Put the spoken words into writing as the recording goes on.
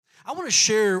I want to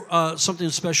share something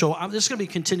special. This is going to be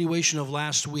a continuation of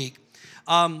last week.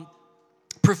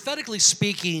 Prophetically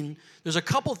speaking, there's a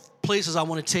couple places I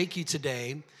want to take you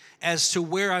today as to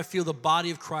where I feel the body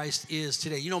of Christ is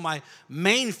today. You know, my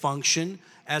main function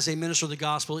as a minister of the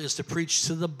gospel is to preach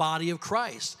to the body of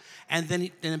Christ. And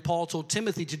then Paul told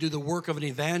Timothy to do the work of an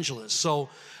evangelist. So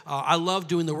I love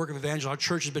doing the work of evangelist. Our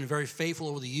church has been very faithful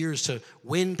over the years to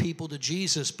win people to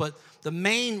Jesus. But the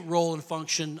main role and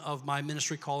function of my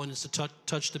ministry calling is to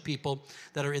touch the people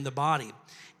that are in the body.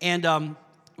 And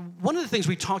one of the things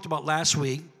we talked about last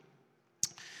week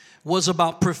was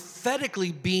about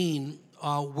prophetically being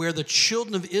where the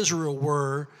children of Israel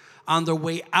were on their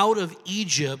way out of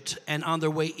Egypt and on their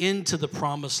way into the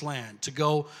promised land, to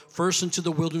go first into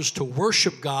the wilderness to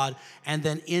worship God and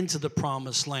then into the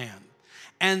promised land.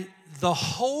 And the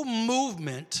whole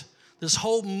movement, this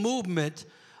whole movement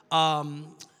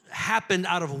happened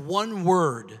out of one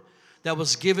word that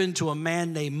was given to a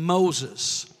man named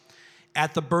Moses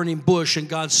at the burning bush, and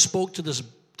God spoke to this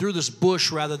through this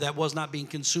bush, rather, that was not being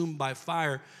consumed by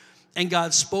fire. And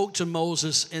God spoke to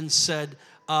Moses and said,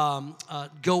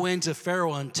 go into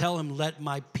Pharaoh and tell him, let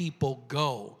my people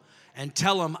go. And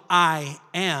tell him, I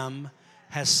am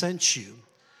has sent you.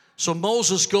 So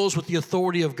Moses goes with the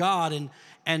authority of God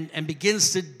and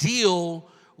begins to deal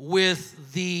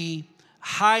with the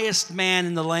highest man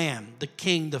in the land, the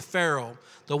king, the Pharaoh,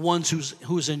 the ones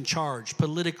who's in charge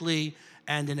politically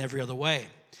and in every other way.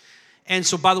 And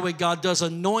so, by the way, God does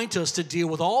anoint us to deal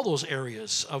with all those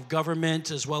areas of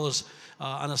government as well as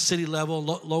on a city level,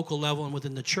 local level, and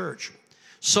within the church.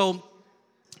 So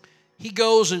he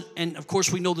goes, and of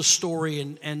course we know the story,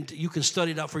 and you can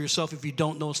study it out for yourself. If you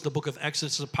don't know, it's the book of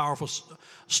Exodus. It's a powerful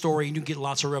story, and you get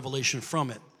lots of revelation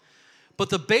from it. But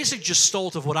the basic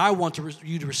gestalt of what I want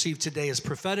you to receive today is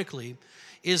prophetically,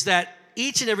 is that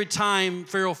each and every time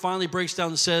Pharaoh finally breaks down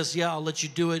and says, yeah, I'll let you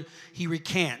do it, he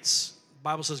recants. The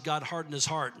Bible says God hardened his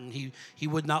heart, and he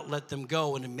would not let them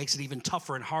go, and it makes it even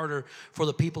tougher and harder for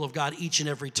the people of God each and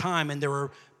every time. And there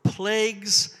were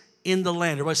plagues in the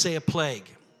land. Everybody say a plague.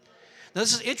 Now,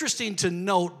 this is interesting to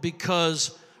note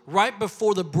because right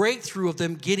before the breakthrough of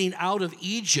them getting out of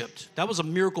Egypt, that was a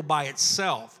miracle by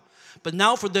itself. But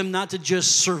now for them not to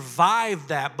just survive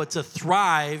that, but to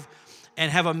thrive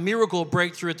and have a miracle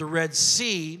breakthrough at the Red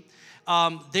Sea,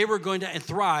 they were going to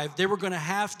thrive. They were going to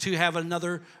have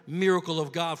another miracle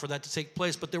of God for that to take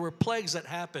place. But there were plagues that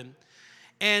happened.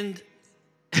 And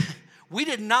we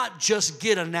did not just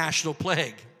get a national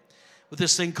plague with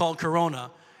this thing called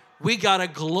Corona. We got a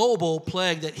global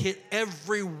plague that hit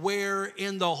everywhere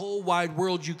in the whole wide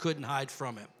world. You couldn't hide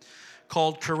from it,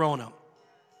 called Corona.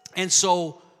 And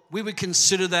so we would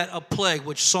consider that a plague,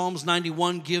 which Psalms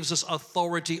 91 gives us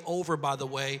authority over, by the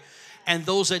way. And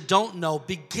those that don't know,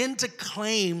 begin to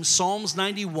claim Psalms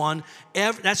 91.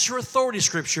 That's your authority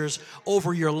scriptures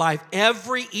over your life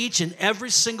each and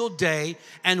every single day,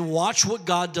 and watch what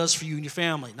God does for you and your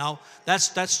family. Now,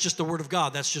 that's just the word of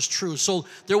God. That's just true. So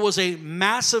there was a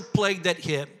massive plague that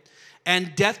hit,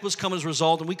 and death was come as a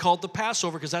result, and we called it the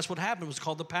Passover because that's what happened. It was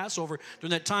called the Passover during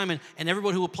that time, and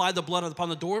everyone who applied the blood upon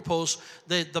the doorpost,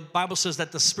 the Bible says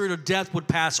that the spirit of death would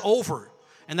pass over.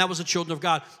 And that was the children of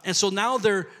God. And so now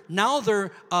they're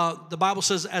the Bible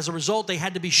says as a result, they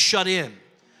had to be shut in.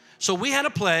 So we had a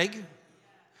plague.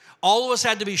 All of us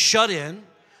had to be shut in.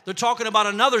 They're talking about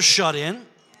another shut in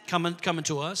coming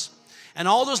to us. And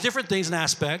all those different things and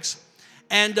aspects.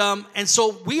 And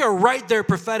so we are right there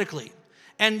prophetically.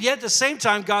 And yet at the same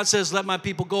time, God says, let my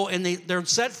people go. And they're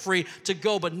set free to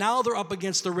go. But now they're up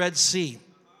against the Red Sea.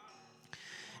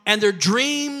 And their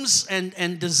dreams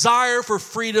and desire for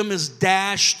freedom is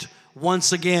dashed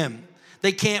once again.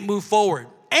 They can't move forward.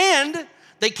 And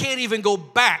they can't even go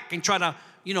back and try to,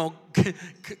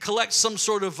 collect some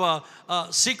sort of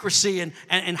secrecy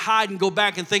and hide and go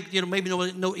back and think, maybe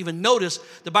no even notice.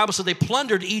 The Bible said they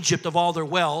plundered Egypt of all their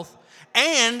wealth.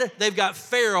 And they've got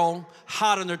Pharaoh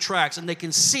hot on their tracks. And they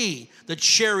can see the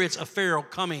chariots of Pharaoh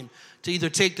coming to either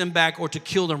take them back or to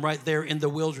kill them right there in the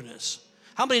wilderness.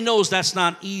 How many knows that's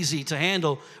not easy to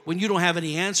handle when you don't have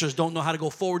any answers, don't know how to go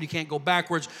forward, you can't go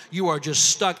backwards, you are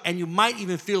just stuck, and you might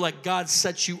even feel like God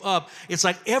sets you up. It's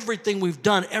like everything we've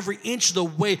done, every inch of the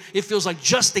way, it feels like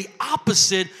just the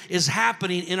opposite is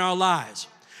happening in our lives.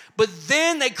 But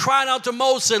then they cried out to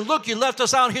Moses and said, look, you left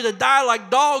us out here to die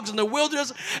like dogs in the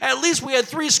wilderness. At least we had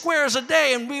 3 squares a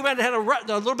day, and we had a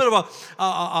little bit of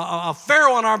a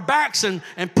Pharaoh on our backs and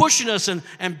pushing us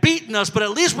and beating us. But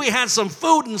at least we had some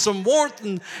food and some warmth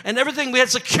and everything. We had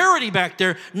security back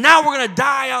there. Now we're going to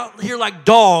die out here like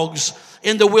dogs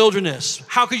in the wilderness.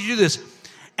 How could you do this?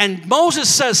 And Moses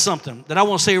says something that I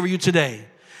want to say over you today.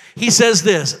 He says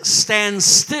this, stand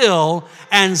still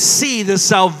and see the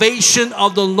salvation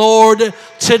of the Lord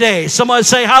today. Somebody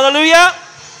say hallelujah.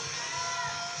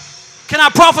 Can I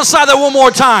prophesy that one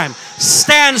more time?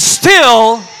 Stand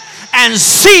still and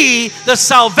see the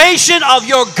salvation of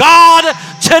your God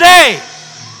today.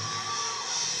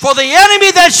 For the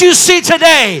enemy that you see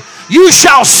today, you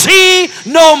shall see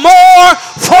no more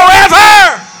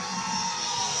forever.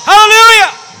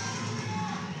 Hallelujah.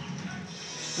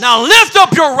 Now lift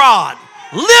up your rod.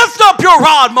 Lift up your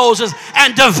rod, Moses,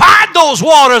 and divide those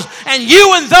waters, and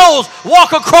you and those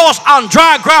walk across on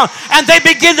dry ground. And they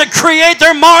begin to create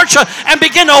their march and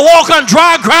begin to walk on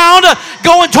dry ground,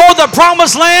 going toward the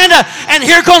promised land. And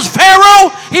here comes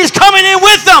Pharaoh. He's coming in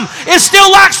with them. It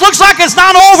still looks like it's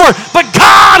not over, but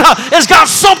God has got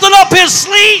something up his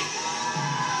sleeve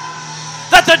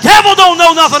that the devil don't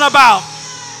know nothing about,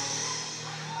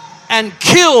 and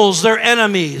kills their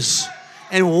enemies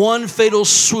in one fatal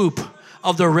swoop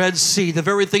of the Red Sea. The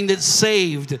very thing that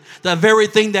saved the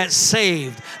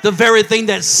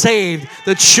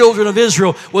children of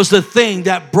Israel was the thing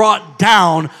that brought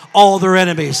down all their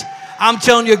enemies. I'm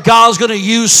telling you, God's going to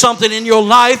use something in your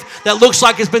life that looks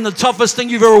like it's been the toughest thing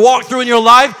you've ever walked through in your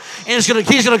life, and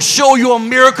He's going to show you a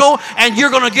miracle, and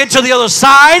you're going to get to the other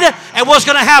side, and what's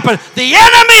going to happen? The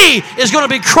enemy is going to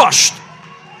be crushed.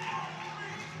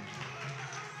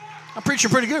 I'm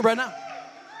preaching pretty good right now.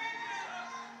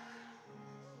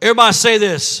 Everybody say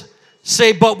this.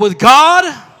 Say, but with God,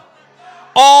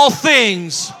 all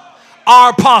things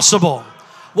are possible.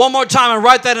 One more time and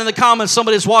write that in the comments.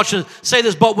 Somebody that's watching, say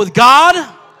this, but with God,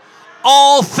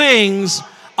 all things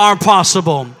are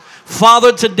possible.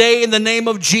 Father, today in the name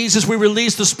of Jesus, we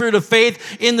release the spirit of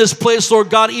faith in this place, Lord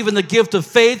God, even the gift of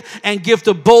faith and gift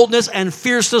of boldness and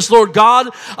fierceness, Lord God,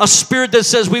 a spirit that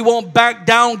says we won't back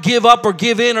down, give up, or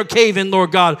give in or cave in,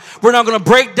 Lord God. We're not going to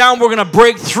break down, we're going to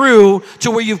break through to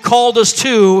where you've called us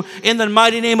to in the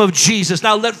mighty name of Jesus.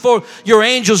 Now let your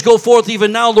angels go forth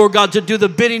even now, Lord God, to do the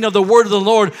bidding of the word of the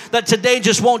Lord, that today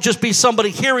just won't just be somebody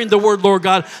hearing the word, Lord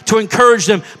God, to encourage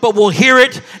them, but we'll hear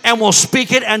it and we'll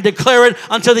speak it and declare it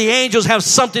until the angels have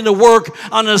something to work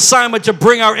on, an assignment to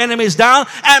bring our enemies down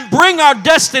and bring our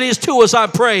destinies to us, I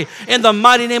pray, in the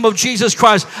mighty name of Jesus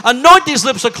Christ. Anoint these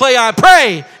lips of clay, I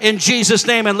pray, in Jesus'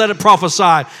 name, and let it prophesy.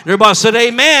 And everybody said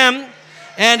amen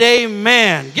and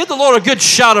amen. Give the Lord a good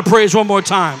shout of praise one more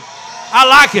time. I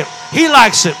like it. He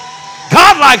likes it.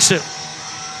 God likes it.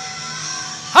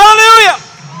 Hallelujah.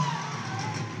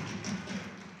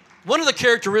 One of the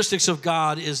characteristics of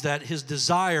God is that his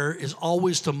desire is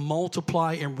always to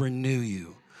multiply and renew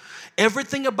you.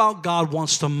 Everything about God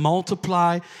wants to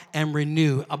multiply and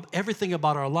renew everything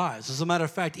about our lives. As a matter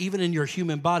of fact, even in your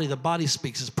human body, the body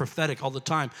speaks. It's prophetic all the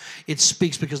time. It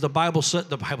speaks because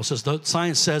the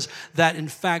science says that, in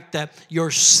fact, that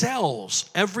your cells,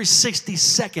 every 60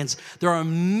 seconds, there are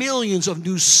millions of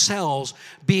new cells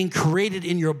being created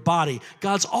in your body.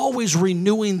 God's always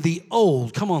renewing the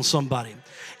old. Come on, somebody.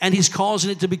 And he's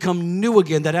causing it to become new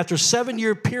again, that after a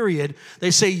 7-year period, they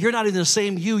say you're not even the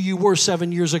same you were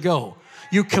 7 years ago.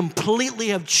 You completely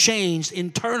have changed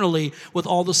internally with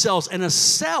all the cells. And a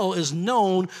cell is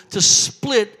known to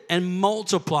split and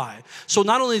multiply. So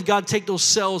not only did God take those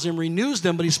cells and renews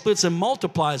them, but he splits and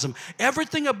multiplies them.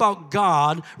 Everything about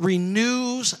God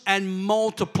renews and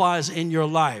multiplies in your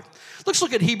life. Let's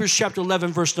look at Hebrews chapter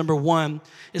 11, verse number 1.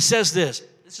 It says this.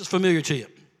 This is familiar to you.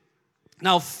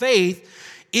 Now, faith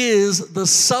is the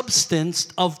substance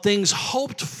of things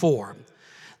hoped for,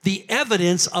 the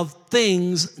evidence of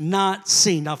things not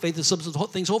seen. Now, faith is the substance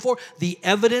of things hoped for, the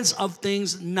evidence of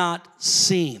things not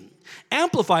seen.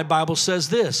 Amplified Bible says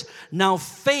this. Now,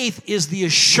 faith is the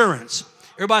assurance.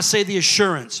 Everybody say the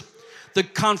assurance. The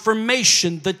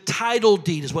confirmation, the title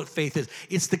deed is what faith is.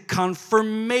 It's the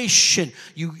confirmation.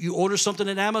 You order something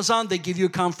at Amazon, they give you a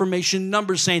confirmation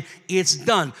number saying it's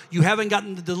done. You haven't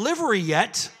gotten the delivery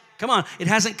yet. Come on, it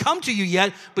hasn't come to you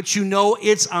yet, but you know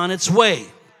it's on its way.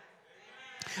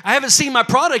 I haven't seen my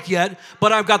product yet,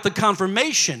 but I've got the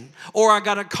confirmation. Or I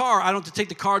got a car. I don't have to take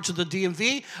the car to the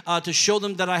DMV to show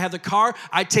them that I have the car.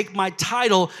 I take my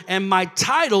title, and my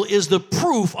title is the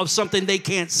proof of something they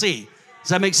can't see. Does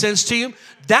that make sense to you?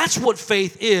 That's what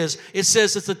faith is. It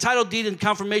says it's the title deed and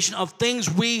confirmation of things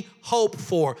we hope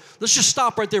for. Let's just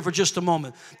stop right there for just a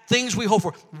moment. Things we hope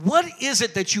for. What is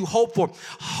it that you hope for?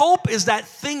 Hope is that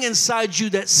thing inside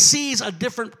you that sees a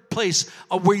different place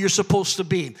of where you're supposed to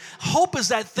be. Hope is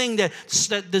that thing that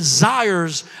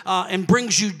desires and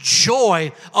brings you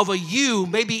joy of a you,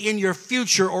 maybe in your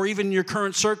future or even in your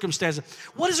current circumstances.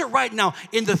 What is it right now?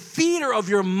 In the theater of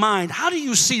your mind, how do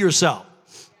you see yourself?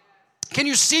 Can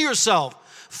you see yourself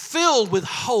filled with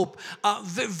hope,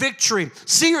 victory.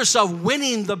 See yourself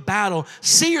winning the battle.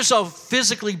 See yourself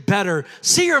physically better.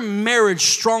 See your marriage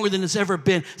stronger than it's ever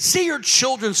been. See your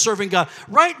children serving God.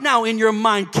 Right now in your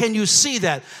mind, can you see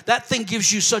that? That thing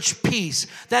gives you such peace.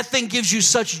 That thing gives you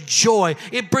such joy.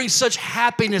 It brings such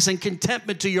happiness and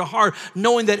contentment to your heart,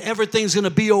 knowing that everything's going to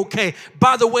be okay.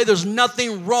 By the way, there's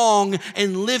nothing wrong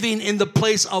in living in the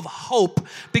place of hope,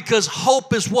 because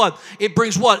hope is what? It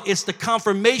brings what? It's the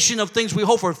confirmation of things we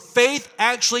hope for. Faith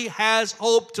actually has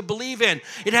hope to believe in.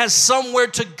 It has somewhere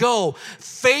to go.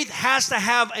 Faith has to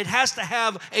have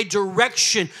a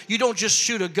direction. You don't just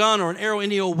shoot a gun or an arrow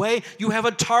any old way. You have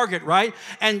a target, right?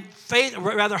 And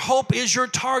hope is your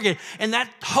target. And that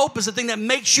hope is the thing that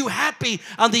makes you happy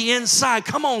on the inside.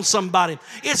 Come on, somebody.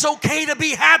 It's okay to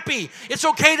be happy. It's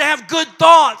okay to have good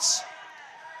thoughts.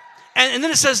 And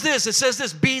then it says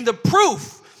this, being the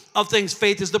proof of things.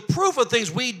 Faith is the proof of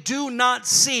things we do not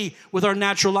see with our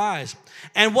natural eyes.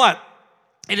 And what?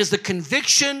 It is the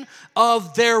conviction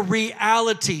of their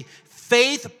reality.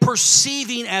 Faith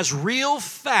perceiving as real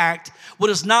fact what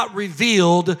is not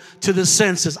revealed to the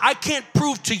senses. I can't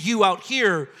prove to you out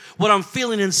here what I'm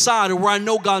feeling inside or where I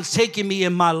know God's taking me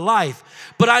in my life,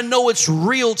 but I know it's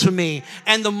real to me.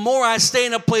 And the more I stay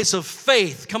in a place of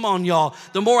faith, come on, y'all,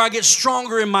 the more I get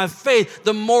stronger in my faith,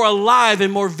 the more alive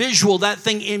and more visual that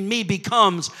thing in me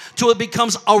becomes, till it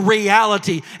becomes a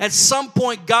reality. At some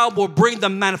point, God will bring the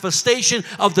manifestation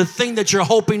of the thing that you're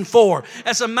hoping for.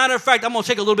 As a matter of fact, I'm going to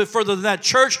take a little bit further than that.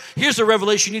 Church, here's the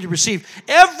revelation you need to receive.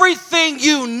 Everything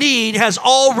you need has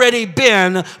already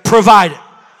been provided.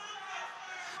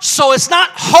 So it's not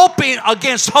hoping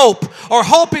against hope, or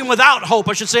hoping without hope,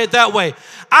 I should say it that way.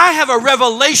 I have a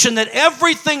revelation that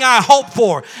everything I hope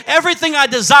for, everything I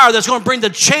desire that's going to bring the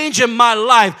change in my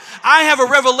life, I have a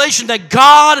revelation that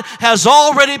God has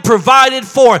already provided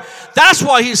for. That's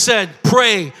why he said,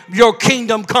 pray, your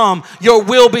kingdom come, your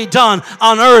will be done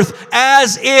on earth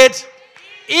as it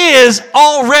is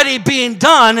already being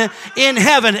done in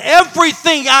heaven.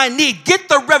 Everything I need. Get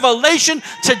the revelation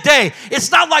today.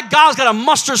 It's not like God's got to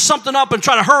muster something up and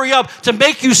try to hurry up to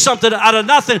make you something out of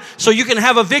nothing so you can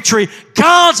have a victory.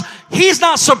 He's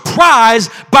not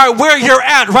surprised by where you're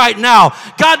at right now.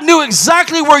 God knew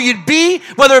exactly where you'd be,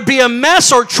 whether it be a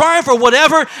mess or triumph or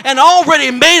whatever, and already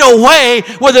made a way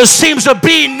where there seems to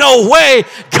be no way.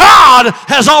 God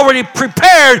has already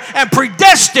prepared and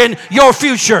predestined your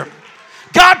future.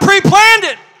 God pre-planned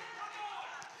it.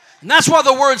 And that's why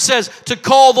the word says to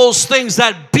call those things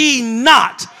that be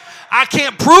not. I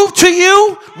can't prove to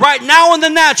you right now in the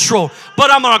natural, but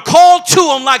I'm going to call to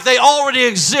them like they already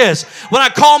exist. When I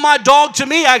call my dog to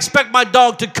me, I expect my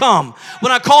dog to come.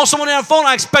 When I call someone on the phone,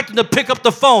 I expect them to pick up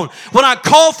the phone. When I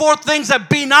call for things that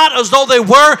be not as though they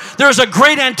were, there's a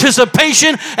great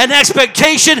anticipation and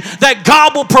expectation that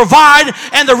God will provide,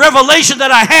 and the revelation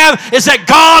that I have is that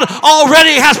God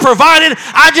already has provided.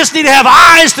 I just need to have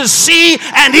eyes to see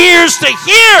and ears to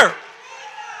hear.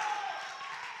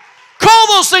 Call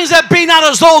those things that be not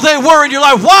as though they were in your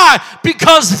life. Why?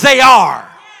 Because they are.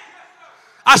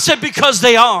 I said because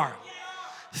they are.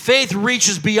 Faith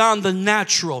reaches beyond the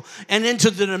natural and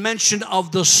into the dimension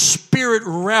of the spirit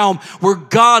realm where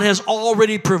God has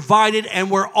already provided and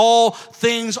where all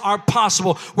things are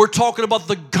possible. We're talking about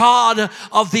the God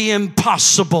of the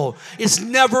impossible. It's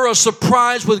never a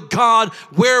surprise with God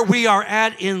where we are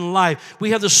at in life.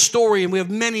 We have the story, and we have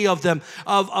many of them,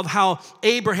 of how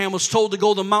Abraham was told to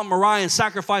go to Mount Moriah and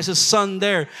sacrifice his son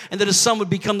there, and that his son would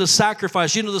become the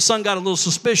sacrifice. You know, the son got a little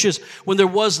suspicious when there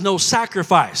was no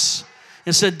sacrifice,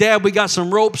 and said, Dad, we got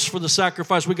some ropes for the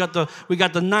sacrifice. We got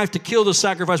the knife to kill the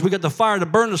sacrifice. We got the fire to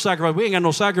burn the sacrifice. We ain't got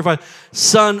no sacrifice.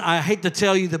 Son, I hate to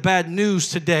tell you the bad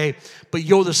news today, but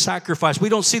you're the sacrifice. We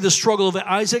don't see the struggle of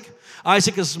Isaac.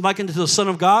 Isaac is likened to the Son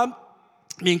of God,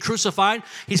 being crucified.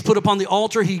 He's put upon the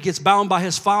altar. He gets bound by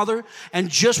his father. And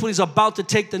just when he's about to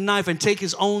take the knife and take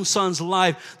his own son's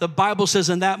life, the Bible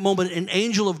says in that moment, an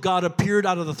angel of God appeared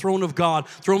out of the throne of God,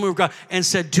 and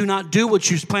said, do not do what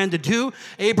you planned to do.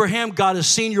 Abraham, God has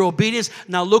seen your obedience.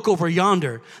 Now look over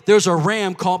yonder. There's a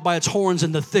ram caught by its horns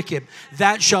in the thicket.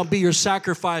 That shall be your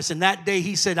sacrifice. And that day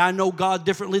he said, I know God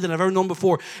differently than I've ever known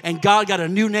before. And God got a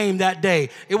new name that day.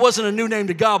 It wasn't a new name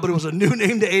to God, but it was a new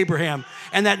name to Abraham.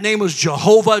 And that name was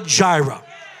Jehovah Jireh,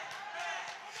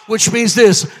 which means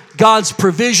this: God's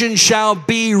provision shall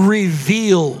be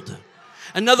revealed.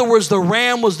 In other words, the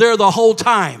ram was there the whole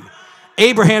time.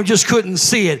 Abraham just couldn't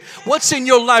see it. What's in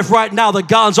your life right now that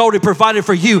God's already provided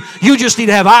for you? You just need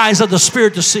to have eyes of the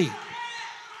Spirit to see.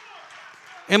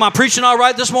 Am I preaching all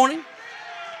right this morning?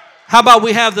 How about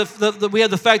we have the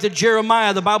fact that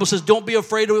Jeremiah, the Bible says, don't be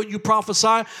afraid of what you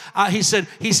prophesy. He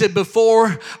said,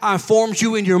 before I formed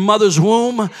you in your mother's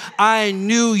womb, I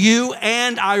knew you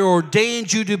and I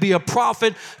ordained you to be a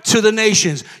prophet to the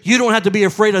nations. You don't have to be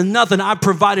afraid of nothing. I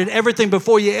provided everything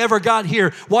before you ever got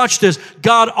here. Watch this.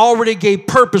 God already gave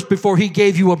purpose before he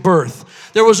gave you a birth.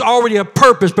 There was already a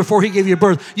purpose before he gave you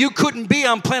birth. You couldn't be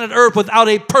on planet Earth without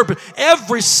a purpose.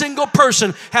 Every single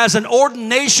person has an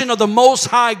ordination of the Most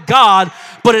High God,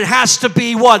 but it has to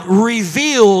be what?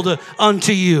 Revealed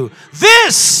unto you.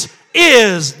 This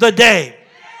is the day.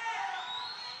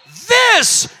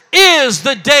 This is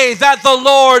the day that the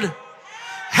Lord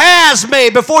has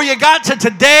made. Before you got to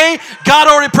today, God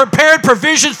already prepared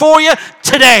provision for you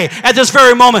today at this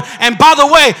very moment. And by the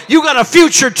way, you got a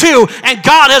future too, and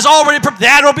God has already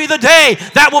that'll be the day.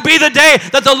 That will be the day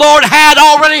that the Lord had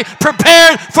already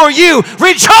prepared for you.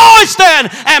 Rejoice then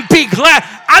and be glad.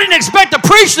 I didn't expect to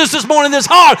preach this morning this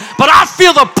hard, but I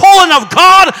feel the pulling of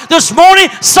God this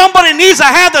morning. Somebody needs to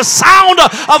have the sound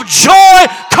of joy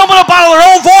coming up out of their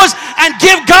own voice and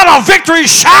give God a victory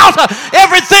shout.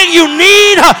 Everything you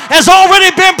need has already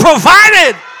been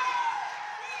provided.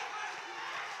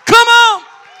 Come on.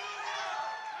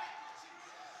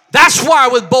 That's why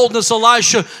with boldness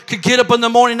Elisha could get up in the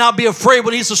morning and not be afraid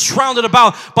when he's surrounded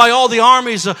about by all the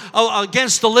armies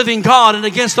against the living God and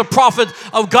against the prophet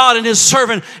of God and his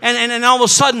servant. And all of a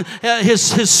sudden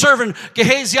his servant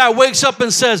Gehazi wakes up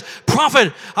and says,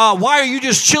 prophet, why are you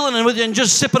just chilling and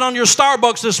just sipping on your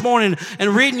Starbucks this morning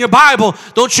and reading your Bible?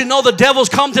 Don't you know the devil's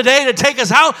come today to take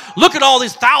us out? Look at all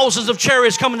these thousands of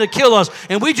chariots coming to kill us,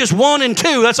 and we just 1 and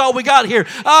 2. That's all we got here.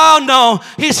 Oh no.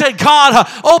 He said, God,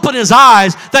 open his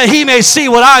eyes that he may see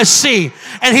what I see.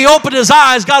 And he opened his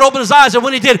eyes. God opened his eyes, and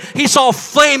when he did, he saw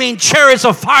flaming chariots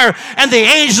of fire and the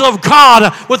angel of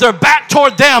God with their back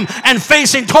toward them and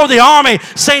facing toward the army,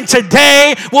 saying,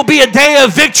 today will be a day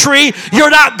of victory. You're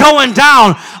not going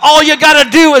down. All you got to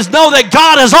do is know that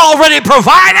God has already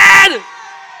provided.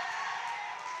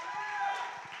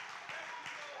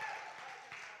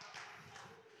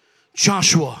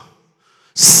 Joshua,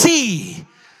 see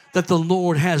that the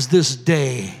Lord has this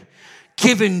day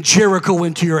given Jericho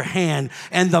into your hand,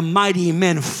 and the mighty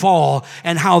men fall,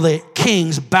 and how the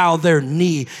kings bow their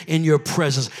knee in your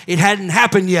presence. It hadn't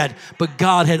happened yet, but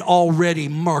God had already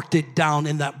marked it down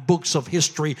in that books of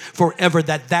history forever,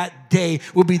 that day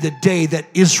would be the day that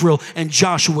Israel and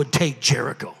Joshua would take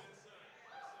Jericho.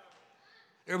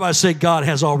 Everybody say, God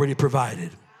has already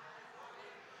provided.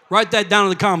 Write that down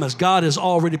in the comments. God has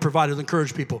already provided.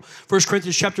 Encourage people. 1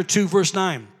 Corinthians chapter 2, verse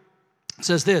 9. It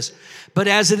says this, but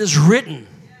as it is written,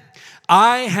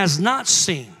 eye has not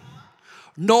seen,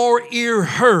 nor ear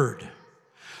heard,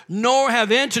 nor have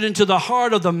entered into the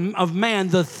heart of man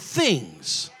the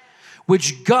things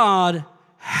which God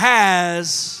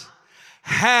has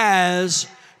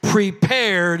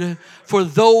prepared for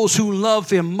those who love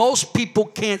him. Most people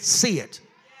can't see it.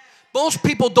 Most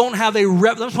people don't have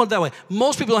let's put it that way.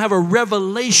 Most people don't have a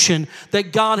revelation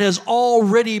that God has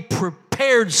already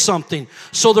prepared something.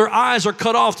 So their eyes are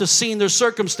cut off to seeing their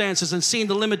circumstances and seeing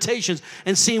the limitations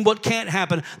and seeing what can't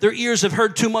happen. Their ears have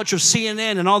heard too much of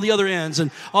CNN and all the other ends and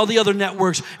all the other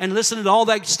networks and listening to all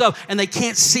that stuff, and they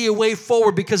can't see a way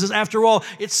forward because after all,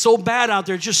 it's so bad out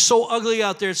there. It's just so ugly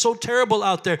out there. It's so terrible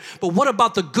out there. But what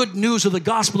about the good news of the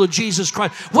gospel of Jesus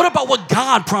Christ? What about what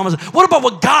God promised? What about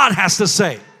what God has to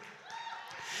say?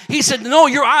 He said, no,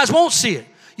 your eyes won't see it.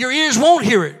 Your ears won't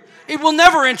hear it. It will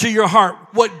never enter your heart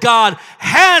what God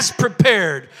has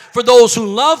prepared for those who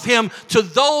love him, to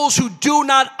those who do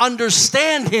not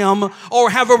understand him or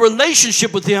have a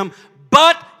relationship with him,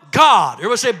 but God.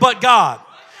 Everybody say, but God.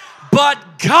 But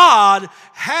God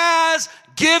has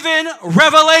given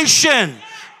revelation.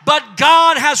 But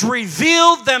God has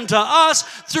revealed them to us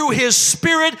through his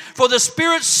Spirit, for the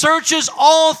Spirit searches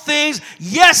all things,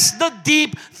 yes, the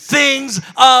deep things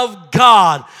of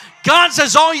God. God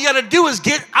says all you got to do is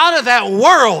get out of that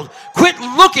world. Quit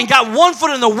looking. Got one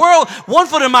foot in the world, one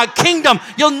foot in my kingdom.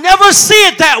 You'll never see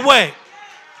it that way.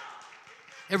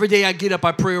 Every day I get up,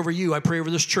 I pray over you. I pray over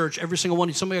this church. Every single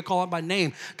one. Somebody I call out by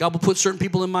name. God will put certain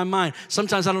people in my mind.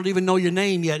 Sometimes I don't even know your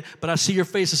name yet, but I see your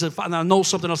face. And I know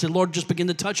something. I'll say, Lord, just begin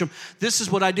to touch them. This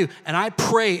is what I do. And I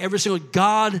pray every single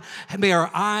God, may our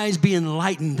eyes be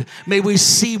enlightened. May we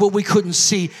see what we couldn't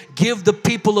see. Give the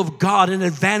people of God an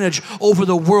advantage over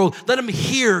the world. Let them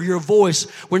hear your voice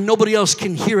where nobody else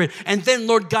can hear it. And then,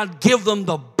 Lord God, give them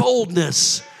the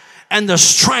boldness and the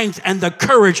strength and the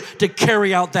courage to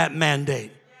carry out that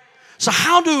mandate. So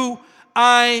how do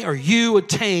I or you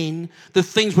attain the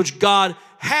things which God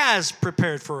has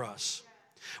prepared for us?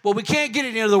 Well, we can't get it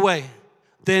any other way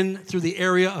then through the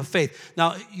area of faith.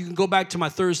 Now, you can go back to my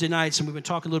Thursday nights, and we've been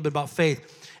talking a little bit about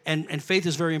faith. And faith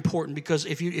is very important because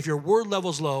if your word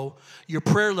level is low, your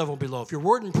prayer level will be low. If your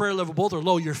word and prayer level both are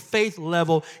low, your faith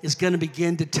level is going to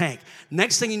begin to tank.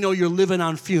 Next thing you know, you're living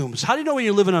on fumes. How do you know when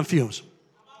you're living on fumes?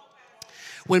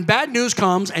 When bad news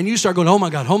comes and you start going, oh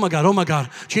my God, oh my God, oh my God,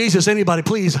 Jesus, anybody,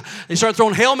 please. They start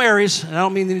throwing Hail Marys, and I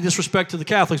don't mean any disrespect to the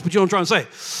Catholics, but you know what I'm trying to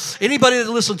say. Anybody that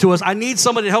listens to us, I need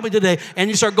somebody to help me today, and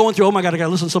you start going through, oh my God, I got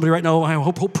to listen to somebody right now. I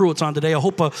hope Pruitt's on today. I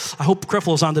hope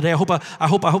Kreffel is on today. I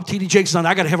hope T.D. Jakes is on.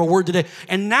 I got to have a word today.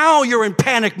 And now you're in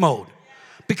panic mode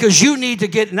because you need to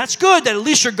get, and that's good that at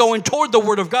least you're going toward the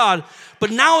Word of God,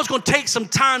 but now it's going to take some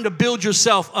time to build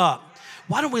yourself up.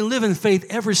 Why don't we live in faith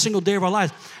every single day of our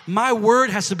lives? My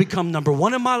word has to become number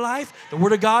one in my life, the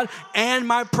Word of God, and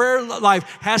my prayer life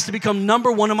has to become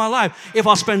number one in my life. If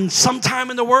I'll spend some time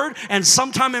in the Word and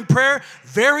some time in prayer,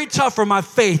 very tough for my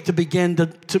faith to begin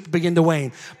to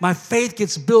wane. My faith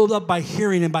gets built up by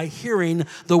hearing, and by hearing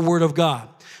the Word of God.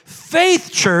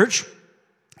 Faith, church,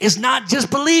 is not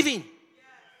just believing.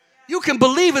 You can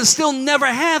believe and still never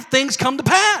have things come to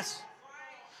pass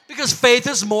because faith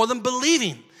is more than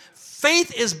believing.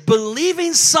 Faith is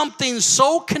believing something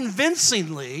so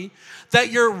convincingly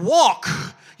that your walk,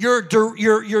 your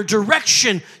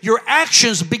direction, your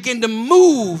actions begin to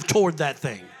move toward that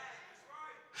thing.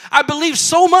 I believe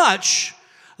so much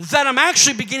that I'm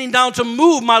actually beginning now to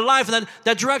move my life in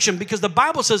that direction because the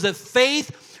Bible says that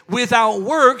faith without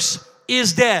works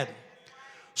is dead.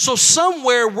 So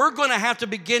somewhere we're going to have to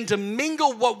begin to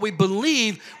mingle what we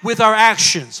believe with our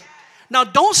actions. Now,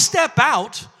 don't step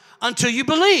out until you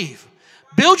believe.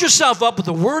 Build yourself up with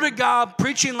the Word of God,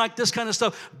 preaching like this kind of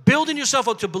stuff, building yourself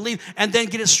up to believe, and then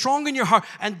get it strong in your heart,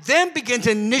 and then begin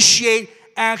to initiate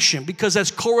action because that's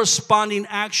corresponding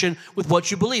action with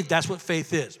what you believe. That's what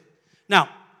faith is. Now,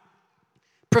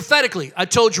 prophetically, I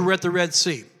told you we're at the Red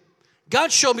Sea. God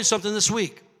showed me something this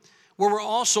week where we're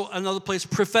also another place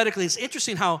prophetically. It's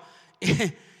interesting how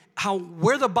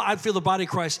I feel the body of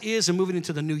Christ is and moving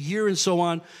into the new year and so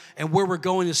on, and where we're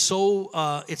going is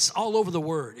so, it's all over the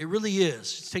Word. It really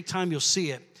is. Take time, you'll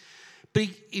see it. But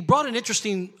he brought an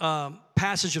interesting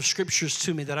passage of scriptures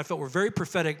to me that I felt were very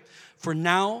prophetic for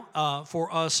now,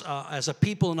 for us as a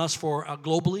people and us for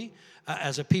globally,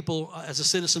 as a people, as a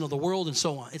citizen of the world and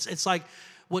so on. It's like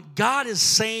what God is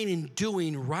saying and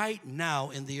doing right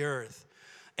now in the earth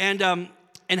and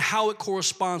how it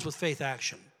corresponds with faith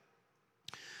action.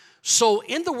 So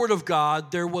in the Word of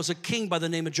God, there was a king by the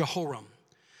name of Jehoram.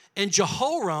 And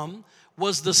Jehoram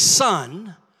was the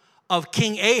son of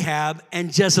King Ahab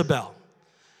and Jezebel.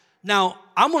 Now,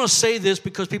 I'm going to say this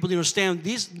because people need to understand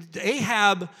these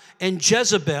Ahab and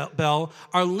Jezebel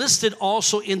are listed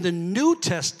also in the New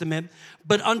Testament,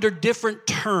 but under different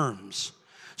terms.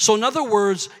 So in other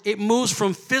words, it moves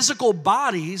from physical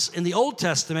bodies in the Old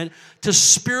Testament to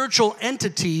spiritual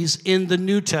entities in the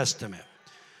New Testament.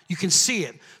 You can see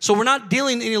it. So we're not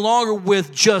dealing any longer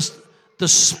with just the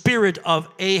spirit of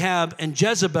Ahab and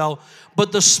Jezebel,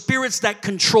 but the spirits that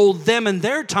control them in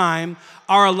their time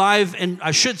are alive, and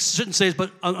I shouldn't say this,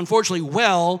 but unfortunately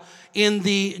well, in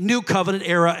the New Covenant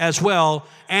era as well,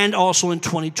 and also in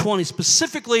 2020,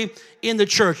 specifically in the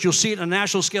church. You'll see it on a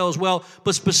national scale as well,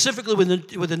 but specifically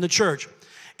within the church.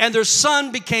 And their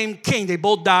son became king. They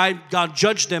both died. God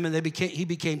judged them, and he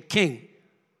became king.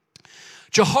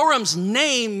 Jehoram's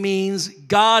name means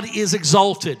God is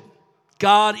exalted.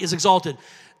 God is exalted.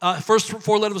 First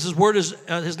four letters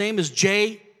of his name is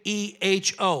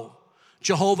Jeho.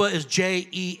 Jehovah is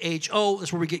Jeho.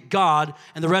 That's where we get God,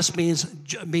 and the rest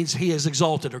means he is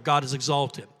exalted or God is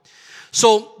exalted.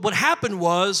 So what happened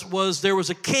was there was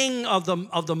a king of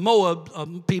the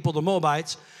Moab people, the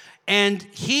Moabites, and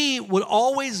he would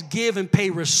always give and pay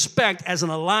respect as an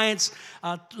alliance,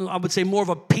 I would say more of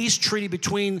a peace treaty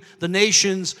between the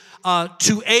nations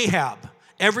to Ahab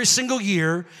every single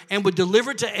year, and would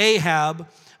deliver to Ahab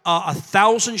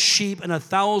 1,000 sheep and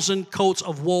 1,000 coats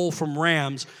of wool from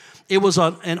rams. It was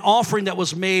an offering that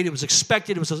was made. It was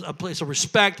expected. It was a place of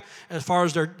respect as far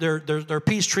as their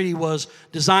peace treaty was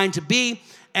designed to be.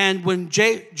 And when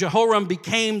Jehoram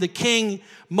became the king,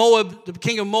 the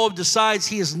king of Moab decides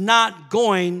he is not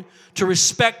going to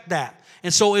respect that.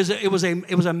 And so it was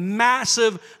a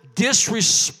massive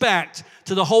disrespect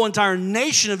to the whole entire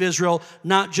nation of Israel,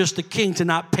 not just the king, to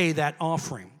not pay that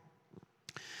offering.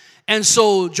 And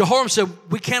so Jehoram said,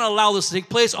 we can't allow this to take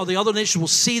place, or the other nations will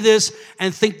see this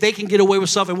and think they can get away with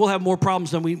stuff, and we'll have more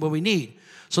problems than we need.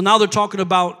 So now they're talking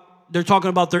about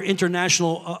their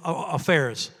international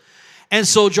affairs. And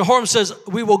so Jehoram says,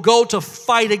 we will go to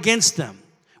fight against them.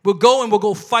 We'll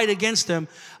go fight against them,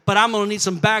 but I'm going to need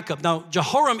some backup. Now,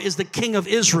 Jehoram is the king of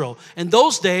Israel. In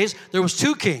those days, there was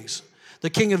two kings, the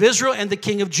king of Israel and the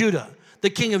king of Judah. The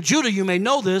king of Judah, you may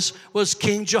know this, was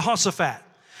King Jehoshaphat.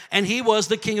 And he was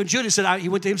the king of Judah. He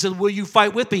went to him and said, will you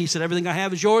fight with me? He said, everything I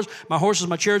have is yours. My horses,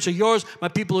 my chariots are yours. My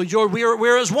people are yours.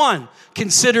 We're as one.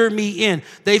 Consider me in.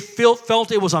 They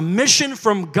felt it was a mission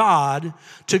from God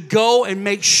to go and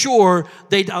make sure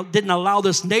they didn't allow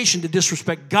this nation to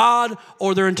disrespect God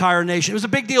or their entire nation. It was a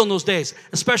big deal in those days,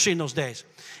 especially in those days.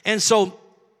 And so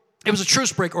it was a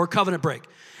truce break or a covenant break.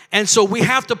 And so we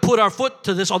have to put our foot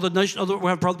to this, we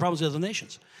have problems with other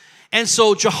nations. And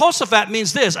so Jehoshaphat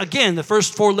means this. Again, the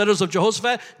first four letters of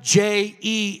Jehoshaphat,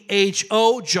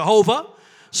 J-E-H-O, Jehovah.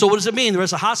 So what does it mean? The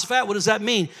rest of Jehoshaphat, what does that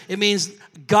mean? It means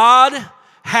God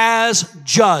has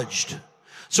judged.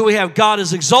 So we have God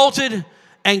is exalted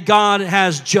and God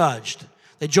has judged.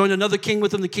 They joined another king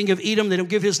with them, the king of Edom. They don't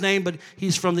give his name, but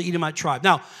he's from the Edomite tribe.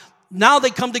 Now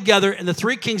they come together, and the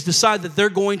three kings decide that they're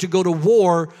going to go to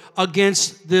war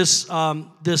against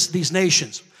these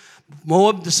nations.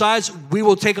 Moab decides, we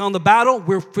will take on the battle.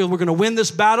 We're going to win this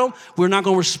battle. We're not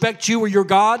going to respect you or your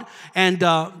God. And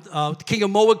the king of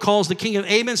Moab calls the king of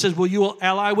Ammon, says, will you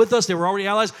ally with us? They were already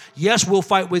allies. Yes, we'll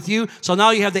fight with you. So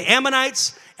now you have the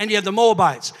Ammonites and you have the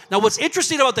Moabites. Now what's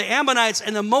interesting about the Ammonites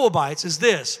and the Moabites is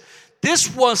this.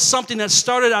 This was something that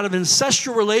started out of an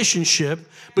ancestral relationship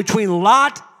between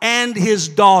Lot and his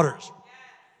daughters.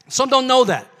 Some don't know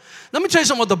that. Let me tell you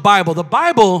something about the Bible. The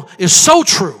Bible is so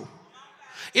true.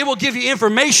 It will give you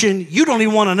information you don't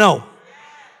even want to know.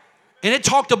 And it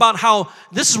talked about how,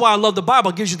 this is why I love the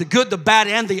Bible. It gives you the good, the bad,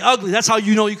 and the ugly. That's how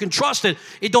you know you can trust it.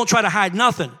 It don't try to hide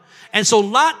nothing. And so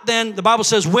Lot then, the Bible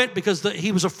says, went because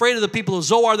he was afraid of the people of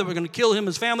Zoar that were going to kill him and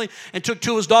his family, and took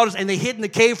two of his daughters, and they hid in the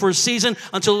cave for a season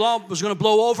until the law was going to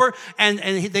blow over. And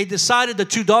they decided, the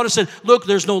two daughters said, look,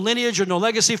 there's no lineage or no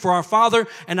legacy for our father.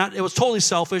 And it was totally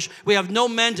selfish. We have no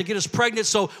men to get us pregnant,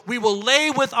 so we will lay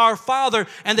with our father.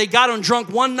 And they got him drunk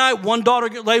one night. One daughter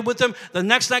laid with him. The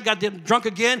next night got drunk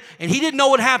again. And he didn't know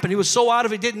what happened. He was so out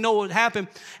of it, didn't know what happened.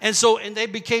 And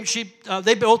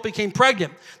they both became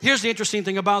pregnant. Here's the interesting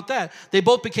thing about that. They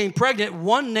both became pregnant.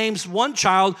 One names one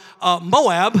child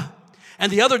Moab,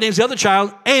 and the other names the other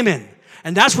child Ammon.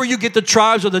 And that's where you get the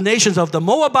tribes or the nations of the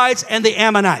Moabites and the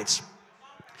Ammonites.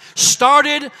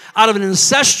 Started out of an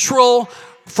ancestral,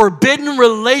 forbidden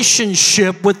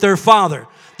relationship with their father.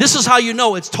 This is how you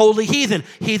know it's totally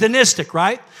heathenistic,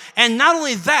 right? And not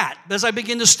only that, as I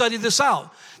begin to study this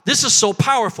out, this is so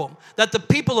powerful that the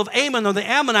people of Ammon or the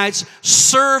Ammonites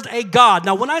served a god.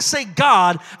 Now, when I say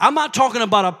God, I'm not talking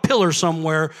about a pillar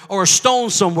somewhere or a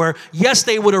stone somewhere. Yes,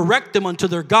 they would erect them unto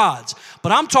their gods.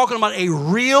 But I'm talking about a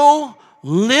real,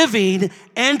 living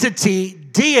entity,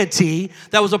 deity,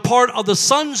 that was a part of the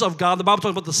sons of God. The Bible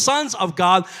talks about the sons of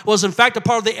God was in fact a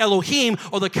part of the Elohim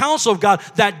or the council of God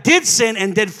that did sin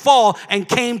and did fall and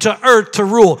came to earth to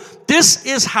rule. This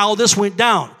is how this went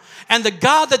down. And the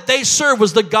god that they served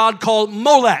was the god called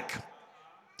Molech.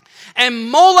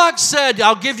 And Moloch said,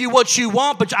 I'll give you what you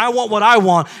want, but I want what I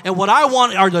want. And what I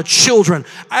want are the children.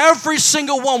 Every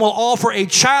single one will offer a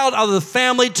child out of the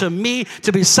family to me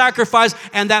to be sacrificed,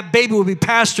 and that baby will be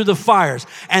passed through the fires.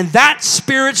 And that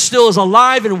spirit still is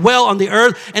alive and well on the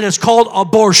earth, and it's called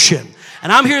abortion.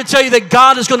 And I'm here to tell you that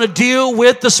God is going to deal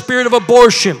with the spirit of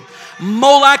abortion.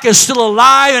 Moloch is still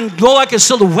alive and Moloch is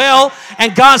still well,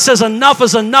 and God says enough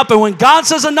is enough. And when God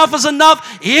says enough is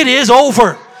enough, it is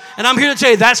over. And I'm here to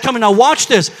tell you that's coming. Now watch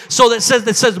this. So that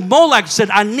says Moloch said,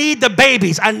 I need the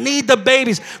babies. I need the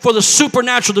babies for the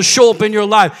supernatural to show up in your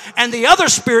life. And the other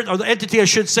spirit, or the entity I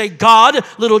should say, God,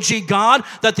 little g God,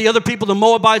 that the other people, the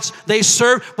Moabites, they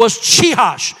served was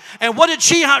Chehash. And what did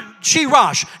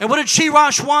Chehash? And what did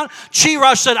Chehash want?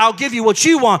 Chehash said, I'll give you what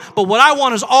you want, but what I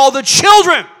want is all the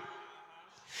children.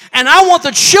 And I want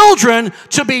the children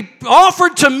to be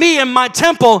offered to me in my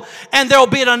temple, and there will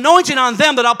be an anointing on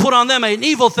them that I'll put on them, an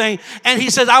evil thing. And he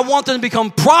says, I want them to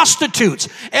become prostitutes.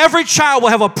 Every child will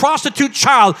have a prostitute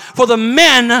child for the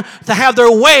men to have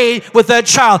their way with that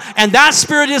child. And that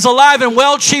spirit is alive and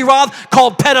well, Cheroth,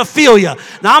 called pedophilia.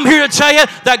 Now I'm here to tell you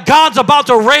that God's about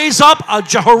to raise up a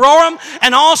Jehoram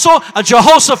and also a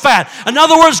Jehoshaphat. In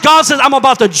other words, God says, I'm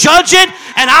about to judge it,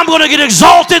 and I'm going to get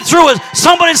exalted through it.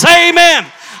 Somebody say amen.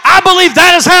 I believe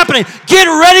that is happening. Get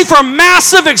ready for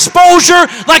massive exposure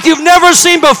like you've never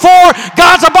seen before.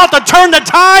 God's about to turn the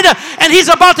tide, and he's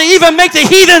about to even make the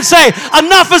heathen say,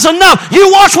 enough is enough.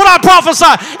 You watch what I prophesy.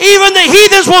 Even the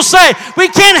heathens will say, we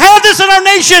can't have this in our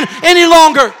nation any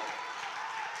longer.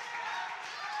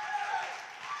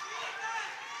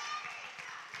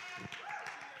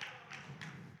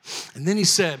 And then he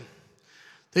said,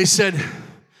 They said,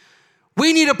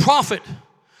 we need a prophet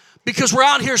because we're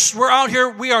out here,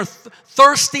 we are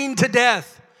thirsting to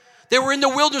death. They were in the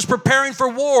wilderness preparing for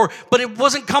war, but it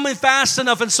wasn't coming fast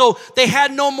enough, and so they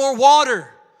had no more water.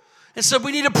 And so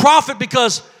we need a prophet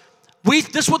because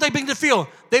this is what they begin to feel.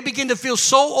 They begin to feel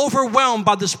so overwhelmed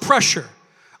by this pressure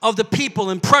of the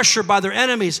people and pressure by their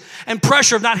enemies and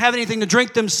pressure of not having anything to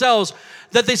drink themselves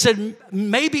that they said,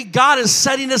 maybe God is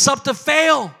setting us up to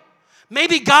fail.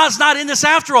 Maybe God's not in this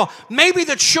after all. Maybe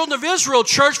the children of Israel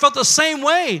church felt the same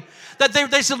way. That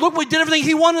they said, look, we did everything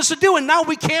he wanted us to do, and now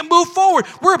we can't move forward.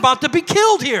 We're about to be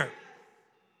killed here.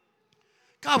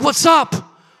 God, what's up?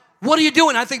 What are you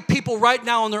doing? I think people right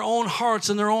now in their own hearts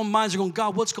and their own minds are going,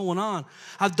 God, what's going on?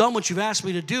 I've done what you've asked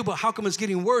me to do, but how come it's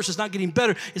getting worse? It's not getting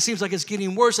better. It seems like it's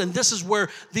getting worse. And this is where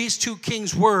these two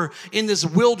kings were in this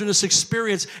wilderness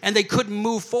experience, and they couldn't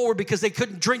move forward because they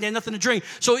couldn't drink. They had nothing to drink.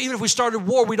 So even if we started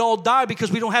war, we'd all die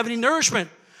because we don't have any nourishment.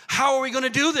 How are we going to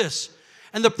do this?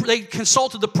 And they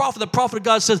consulted the prophet. The prophet of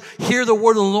God says, hear the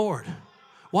word of the Lord.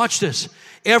 Watch this.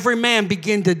 Every man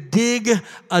begin to dig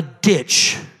a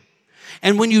ditch.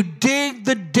 And when you dig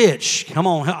the ditch, come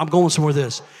on, I'm going somewhere with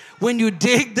this. When you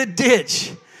dig the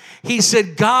ditch, he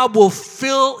said, God will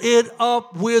fill it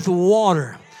up with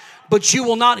water. But you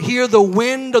will not hear the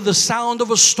wind or the sound of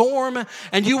a storm,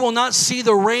 and you will not see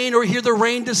the rain or hear the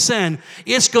rain descend.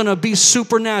 It's going to be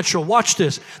supernatural. Watch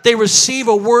this. They receive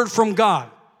a word from God.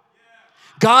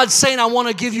 God's saying, I want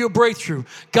to give you a breakthrough.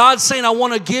 God's saying, I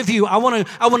want to give you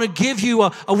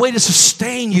a way to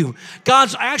sustain you.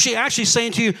 God's actually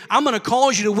saying to you, I'm going to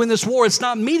cause you to win this war. It's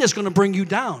not me that's going to bring you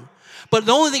down. But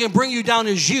the only thing that can bring you down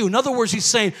is you. In other words, he's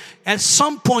saying, at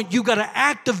some point, you've got to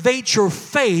activate your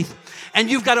faith, and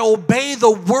you've got to obey the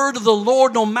word of the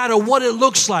Lord no matter what it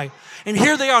looks like. And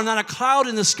here they are, not a cloud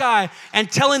in the sky, and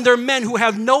telling their men who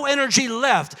have no energy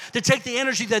left to take the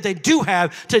energy that they do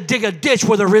have to dig a ditch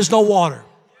where there is no water.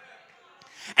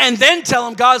 And then tell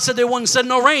them God said they wouldn't send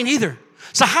no rain either.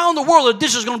 So how in the world a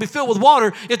ditch is going to be filled with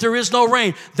water if there is no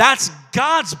rain? That's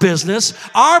God's business.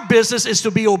 Our business is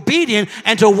to be obedient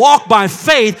and to walk by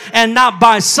faith and not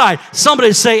by sight.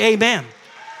 Somebody say amen.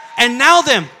 And now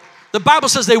then, the Bible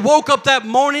says they woke up that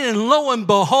morning, and lo and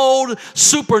behold,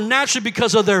 supernaturally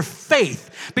because of their faith,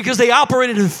 because they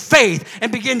operated in faith and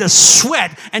began to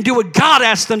sweat and do what God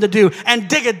asked them to do and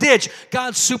dig a ditch.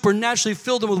 God supernaturally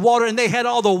filled them with water, and they had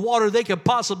all the water they could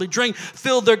possibly drink,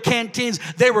 filled their canteens.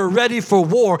 They were ready for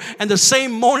war. And the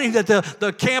same morning that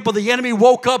the camp of the enemy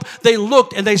woke up, they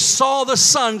looked and they saw the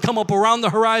sun come up around the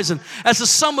horizon. As the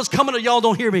sun was coming up, y'all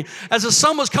don't hear me. As the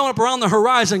sun was coming up around the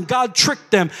horizon, God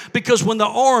tricked them, because when the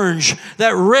orange,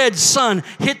 that red sun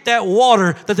hit that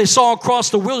water that they saw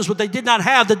across the wilderness, but they did not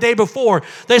have the day before,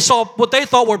 they saw what they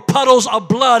thought were puddles of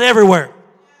blood everywhere.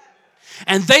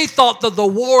 And they thought that the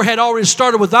war had already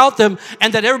started without them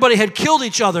and that everybody had killed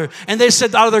each other. And they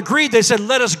said, out of their greed, they said,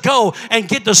 let us go and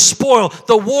get the spoil.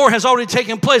 The war has already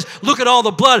taken place. Look at all the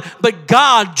blood. But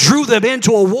God drew them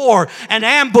into a war and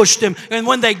ambushed them. And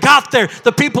when they got there,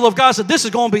 the people of God said, this is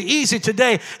going to be easy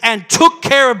today, and took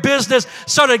care of business,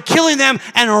 started killing them,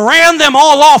 and ran them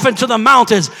all off into the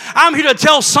mountains. I'm here to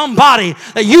tell somebody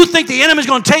that you think the enemy is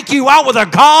going to take you out with a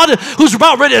God who's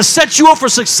about ready to set you up for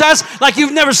success like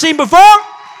you've never seen before.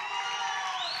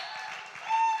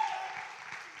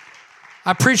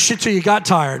 I preached it till you got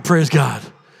tired. Praise God.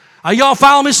 Are y'all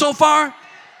following me so far?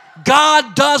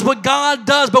 God does what God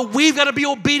does, but we've got to be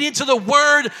obedient to the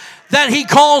word that he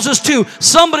calls us to.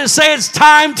 Somebody say it's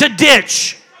time to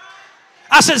ditch.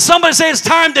 I said, somebody say it's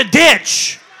time to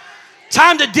ditch.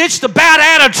 Time to ditch the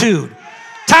bad attitude.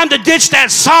 Time to ditch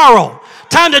that sorrow.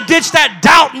 Time to ditch that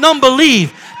doubt and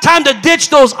unbelief. Time to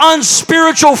ditch those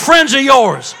unspiritual friends of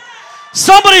yours.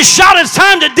 Somebody shout, it's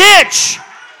time to ditch.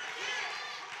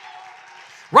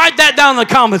 Write that down in the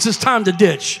comments. It's time to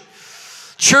ditch.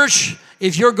 Church,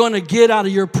 if you're going to get out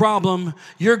of your problem,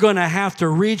 you're going to have to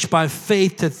reach by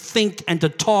faith to think and to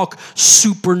talk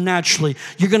supernaturally.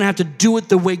 You're going to have to do it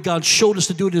the way God showed us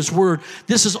to do it in his word.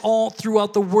 This is all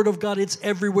throughout the word of God. It's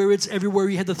everywhere. It's everywhere.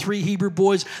 You had the 3 Hebrew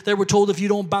boys that were told, if you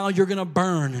don't bow, you're going to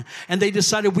burn. And they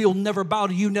decided, we'll never bow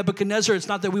to you, Nebuchadnezzar. It's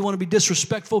not that we want to be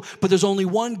disrespectful, but there's only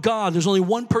one God. There's only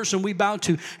one person we bow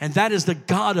to, and that is the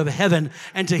God of heaven,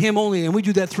 and to him only. And we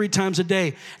do that 3 times a day.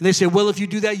 And they say, well, if you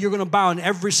do that, you're going to bow. And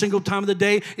every single time of the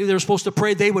day, if they were supposed to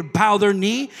pray, they would bow their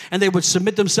knee and they would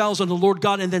submit themselves unto the Lord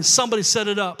God. And then somebody set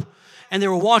it up, and they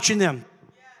were watching them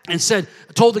and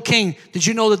told the king, did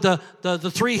you know that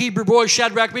the 3 Hebrew boys,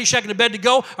 Shadrach, Meshach, and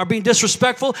Abednego, are being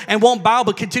disrespectful and won't bow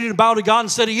but continue to bow to God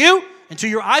instead of you? And to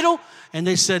your idol? And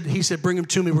he said, bring him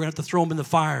to me. We're going to have to throw him in the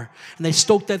fire. And they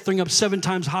stoked that thing up 7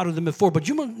 times hotter than before. But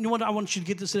you know what I want you to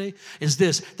get this today? Is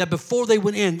this, that before they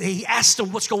went in, he asked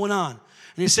them what's going on.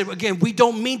 And he said, again, we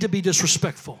don't mean to be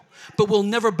disrespectful, but we'll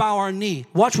never bow our knee.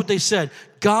 Watch what they said.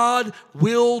 God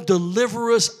will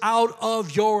deliver us out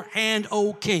of your hand,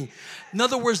 O king. In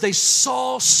other words, they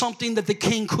saw something that the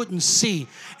king couldn't see.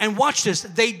 And watch this.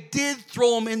 They did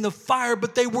throw him in the fire,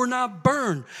 but they were not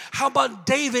burned. How about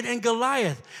David and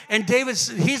Goliath? And David,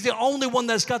 he's the only one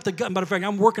that's got the gun. Matter of fact,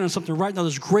 I'm working on something right now.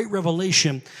 There's great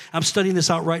revelation. I'm studying this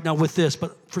out right now with this.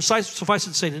 But suffice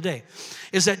it to say today,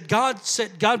 is that God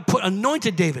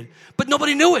anointed David, but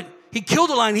nobody knew it. He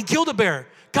killed a lion. He killed a bear.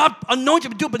 God anointed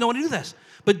him to do it, but nobody knew this.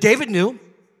 But David knew.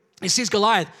 He sees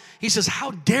Goliath. He says,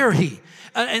 how dare he?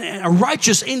 And a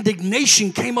righteous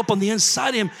indignation came up on the inside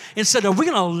of him and said, are we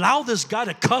going to allow this guy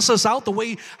to cuss us out the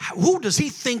way, who does he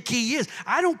think he is?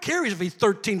 I don't care if he's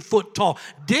 13 foot tall.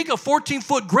 Dig a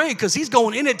 14-foot grave because he's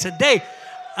going in it today.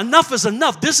 Enough is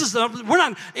enough.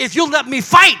 If you'll let me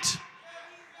fight.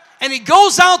 And he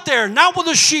goes out there, not with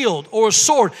a shield or a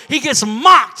sword. He gets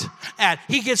mocked at.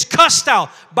 He gets cussed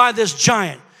out by this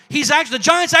giant. The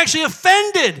giant's actually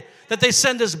offended that they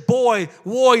send this boy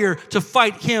warrior to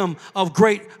fight him of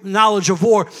great knowledge of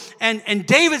war. And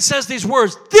David says these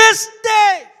words, this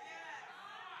day,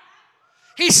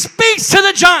 he speaks to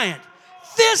the giant,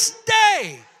 this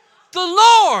day, the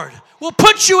Lord will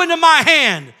put you into my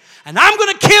hand, and I'm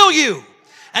going to kill you,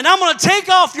 and I'm going to take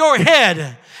off your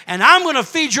head, and I'm going to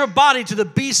feed your body to the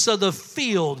beasts of the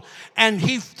field. And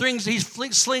he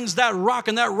slings that rock,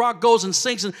 and that rock goes and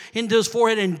sinks into his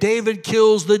forehead, and David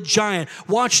kills the giant.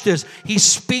 Watch this. He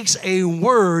speaks a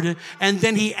word, and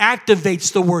then he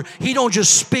activates the word. He don't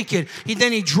just speak it.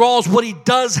 Then he draws what he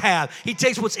does have. He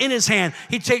takes what's in his hand.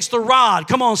 He takes the rod.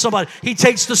 Come on, somebody. He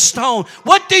takes the stone.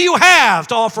 What do you have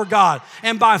to offer God?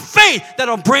 And by faith,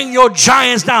 that'll bring your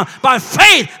giants down. By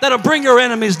faith, that'll bring your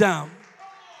enemies down.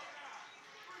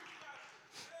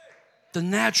 The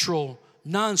natural,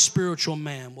 non-spiritual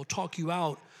man will talk you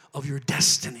out of your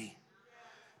destiny.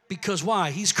 Because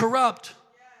why? He's corrupt.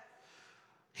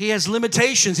 He has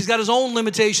limitations. He's got his own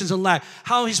limitations and lack.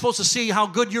 How he's supposed to see how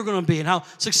good you're going to be and how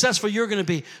successful you're going to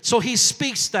be. So he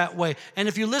speaks that way. And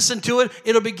if you listen to it,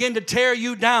 it'll begin to tear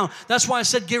you down. That's why I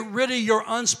said get rid of your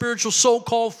unspiritual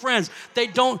so-called friends. They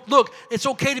don't, look, it's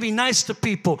okay to be nice to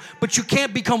people, but you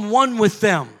can't become one with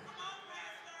them.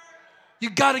 You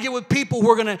got to get with people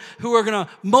who are gonna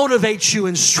motivate you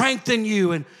and strengthen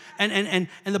you. And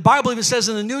the Bible even says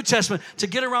in the New Testament to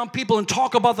get around people and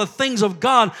talk about the things of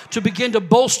God to begin to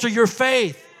bolster your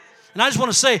faith. And I just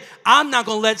want to say, I'm not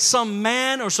going to let some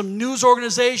man or some news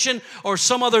organization or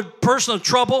some other person of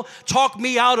trouble talk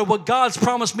me out of what God's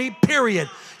promised me, period.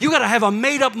 You got to have a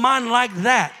made-up mind like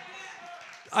that.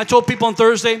 I told people on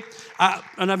Thursday,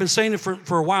 and I've been saying it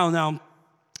for a while now,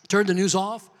 turn the news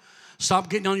off.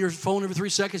 Stop getting on your phone every 3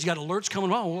 seconds. You got alerts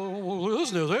coming. Oh, what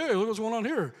is this? Hey, look what's going on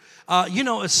here.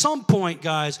 At some point,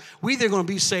 guys, we're either going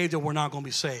to be saved or we're not going to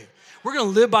be saved. We're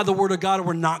going to live by the Word of God or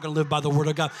we're not going to live by the Word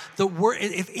of God. The Word,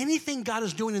 if anything God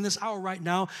is doing in this hour right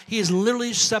now, He is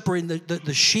literally separating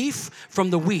the sheaf from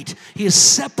the wheat. He is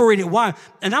separating. Why?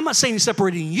 And I'm not saying He's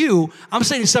separating you. I'm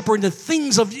saying He's separating the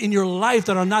things in your life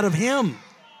that are not of Him.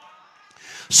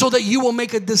 So that you will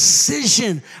make a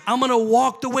decision. I'm going to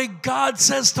walk the way God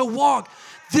says to walk.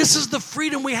 This is the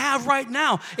freedom we have right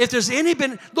now. If there's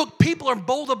look, people are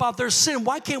bold about their sin.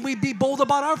 Why can't we be bold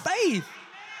about our faith?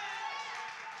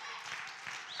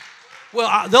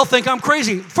 Well, they'll think I'm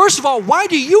crazy. First of all, why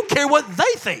do you care what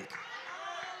they think?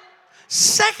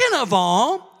 Second of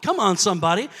all, come on,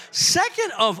 somebody.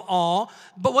 Second of all,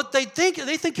 but what they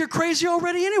think you're crazy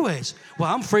already anyways.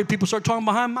 Well, I'm afraid people start talking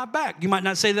behind my back. You might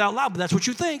not say that out loud, but that's what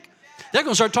you think. They're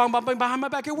going to start talking about me behind my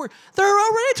back at work. They're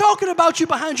already talking about you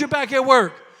behind your back at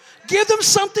work. Give them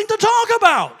something to talk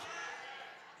about.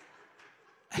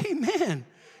 Amen.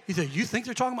 You think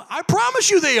they're talking about? I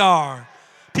promise you they are.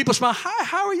 People smile. Hi,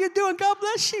 how are you doing? God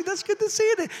bless you. That's good to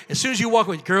see you. As soon as you walk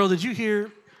away, girl, did you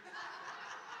hear?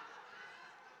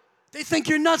 They think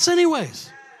you're nuts anyways,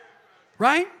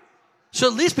 right? So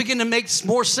at least begin to make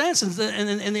more sense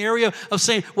in the area of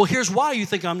saying, well, here's why you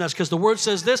think I'm nuts, because the Word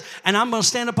says this, and I'm going to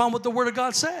stand upon what the Word of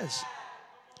God says.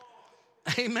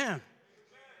 Amen.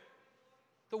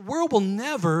 The world will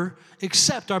never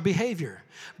accept our behavior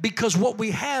because what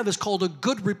we have is called a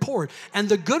good report, and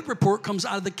the good report comes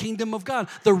out of the kingdom of God.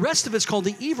 The rest of it's called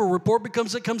the evil report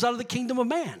because it comes out of the kingdom of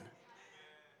man.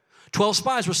 12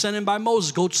 spies were sent in by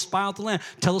Moses. Go spy out the land.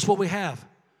 Tell us what we have.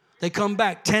 They come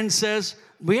back. 10 says,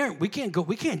 we can't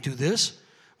do this.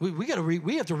 We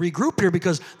have to regroup here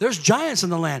because there's giants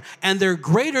in the land, and they're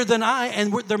greater than I,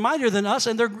 and they're mightier than us,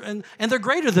 and they're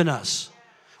greater than us.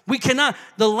 We cannot.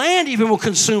 The land even will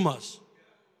consume us.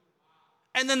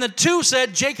 And then the two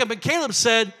said, Jacob and Caleb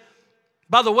said,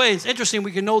 by the way, it's interesting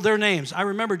we can know their names. I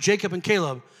remember Jacob and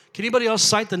Caleb. Can anybody else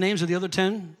cite the names of the other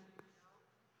 10?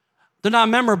 They're not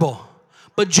memorable.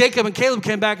 But Jacob and Caleb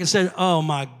came back and said, oh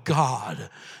my God,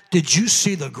 did you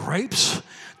see the grapes?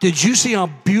 Did you see how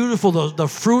beautiful the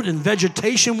fruit and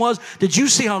vegetation was? Did you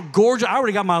see how gorgeous? I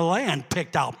already got my land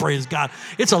picked out, praise God.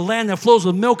 It's a land that flows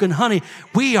with milk and honey.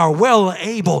 We are well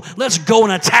able. Let's go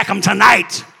and attack them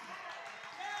tonight.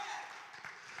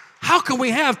 How can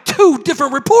we have two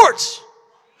different reports?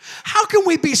 How can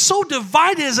we be so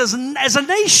divided as a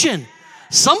nation?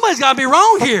 Somebody's got to be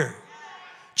wrong here.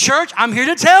 Church, I'm here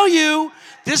to tell you,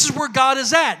 this is where God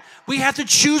is at. We have to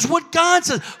choose what God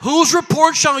says. Whose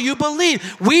report shall you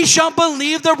believe? We shall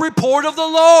believe the report of the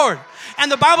Lord.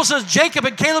 And the Bible says Jacob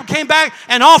and Caleb came back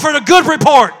and offered a good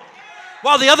report.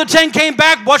 While the other 10 came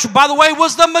back, which, by the way,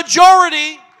 was the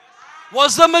majority.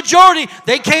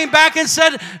 They came back and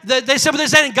said, they said what they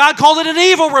said, and God called it an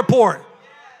evil report.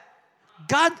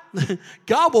 God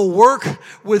will work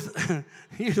with,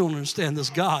 you don't understand this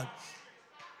God.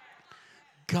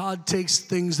 God takes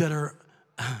things that are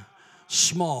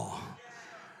small,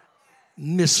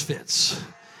 misfits.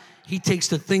 He takes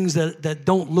the things that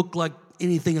don't look like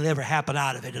anything that ever happened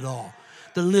out of it at all.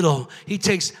 The little, he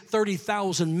takes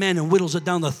 30,000 men and whittles it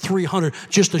down to 300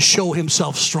 just to show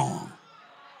himself strong.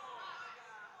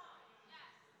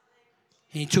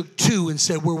 And he took 2 and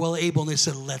said, we're well able. And they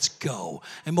said, let's go.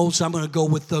 And Moses said, I'm going to go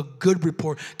with the good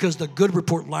report because the good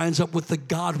report lines up with the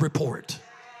God report.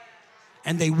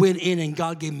 And they went in and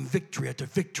God gave them victory after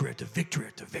victory after victory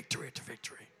after victory after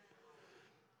victory.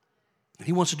 And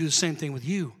he wants to do the same thing with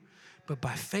you. But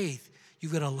by faith,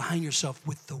 you've got to align yourself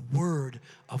with the word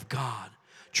of God.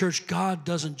 Church, God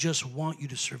doesn't just want you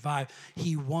to survive.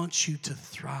 He wants you to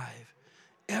thrive.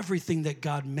 Everything that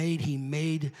God made, he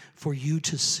made for you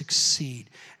to succeed.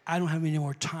 I don't have any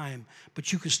more time,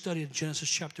 but you can study in Genesis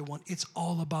chapter 1. It's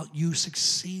all about you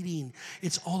succeeding.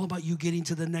 It's all about you getting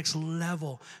to the next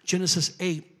level. Genesis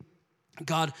 8,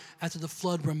 God, after the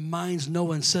flood, reminds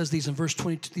Noah and says these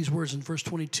words in verse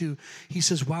 22. He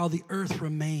says, while the earth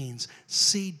remains,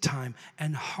 seed time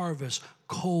and harvest,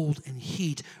 cold and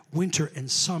heat, winter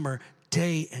and summer,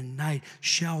 day and night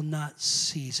shall not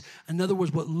cease. In other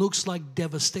words, what looks like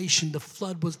devastation, the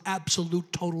flood was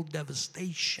absolute total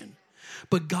devastation.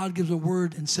 But God gives a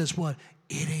word and says what?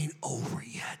 It ain't over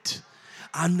yet.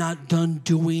 I'm not done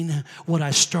doing what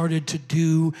I started to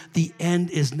do. The end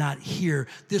is not here.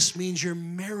 This means your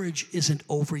marriage isn't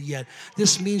over yet.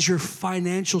 This means your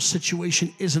financial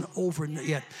situation isn't over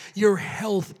yet. Your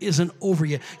health isn't over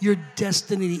yet. Your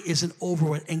destiny isn't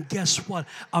over yet. And guess what?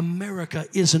 America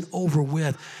isn't over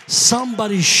with.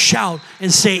 Somebody shout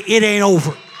and say, it ain't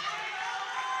over.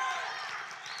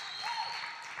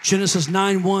 Genesis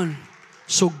 9:1.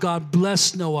 So God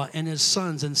blessed Noah and his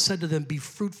sons and said to them, be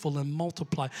fruitful and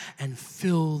multiply and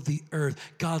fill the earth.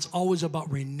 God's always about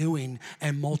renewing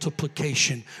and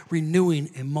multiplication. Renewing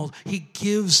and He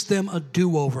gives them a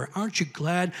do-over. Aren't you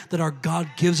glad that our God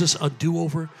gives us a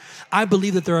do-over? I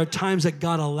believe that there are times that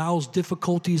God allows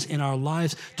difficulties in our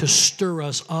lives to stir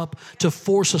us up, to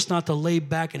force us not to lay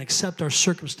back and accept our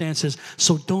circumstances.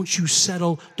 So don't you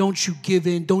settle. Don't you give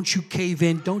in. Don't you cave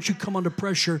in. Don't you come under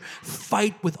pressure.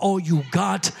 Fight with all you got.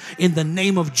 In the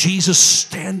name of Jesus,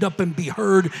 stand up and be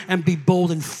heard and be bold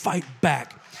and fight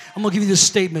back. I'm going to give you this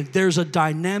statement. There's a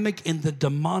dynamic in the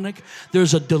demonic.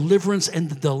 There's a deliverance in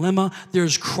the dilemma.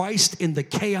 There's Christ in the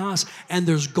chaos. And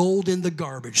there's gold in the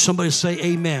garbage. Somebody say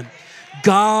amen.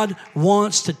 God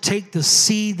wants to take the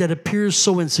seed that appears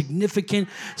so insignificant,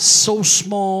 so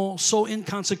small, so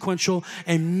inconsequential,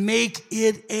 and make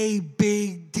it a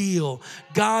big deal.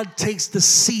 God takes the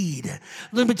seed.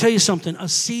 Let me tell you something. A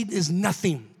seed is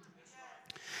nothing.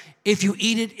 If you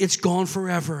eat it, it's gone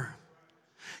forever.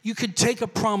 You could take a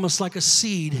promise like a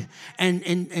seed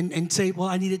and say, well,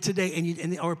 I need it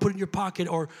today, or put it in your pocket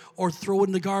or throw it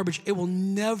in the garbage. It will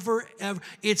never, ever,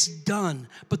 it's done.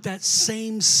 But that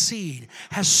same seed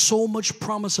has so much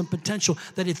promise and potential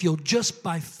that if you'll just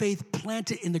by faith plant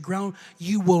it in the ground,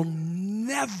 you will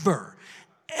never,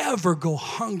 ever go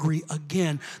hungry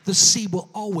again. The seed will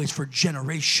always, for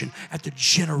generation after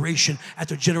generation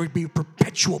after generation, be a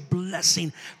perpetual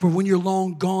blessing for when you're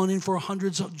long gone and for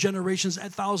hundreds of generations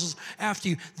and thousands after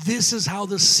you. This is how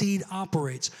the seed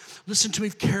operates. Listen to me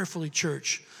carefully,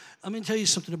 church. Let me tell you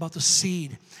something about the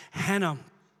seed. Hannah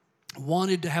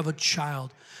wanted to have a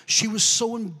child. She was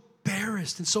so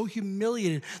embarrassed and so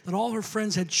humiliated that all her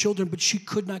friends had children, but she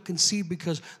could not conceive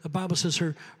because the Bible says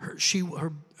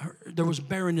there was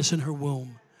barrenness in her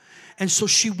womb. And so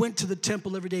she went to the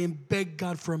temple every day and begged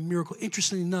God for a miracle.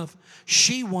 Interestingly enough,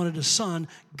 she wanted a son.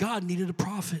 God needed a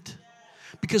prophet.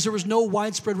 Because there was no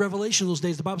widespread revelation in those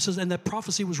days. The Bible says, and that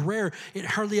prophecy was rare. It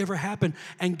hardly ever happened.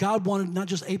 And God wanted not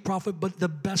just a prophet, but the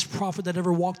best prophet that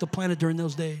ever walked the planet during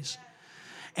those days.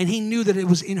 And he knew that it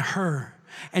was in her.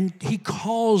 And he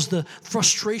caused the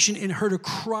frustration in her to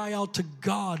cry out to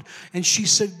God. And she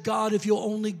said, God, if you'll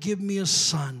only give me a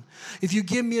son. If you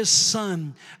give me a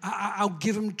son, I'll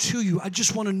give him to you. I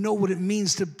just want to know what it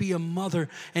means to be a mother.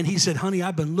 And he said, honey,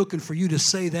 I've been looking for you to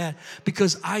say that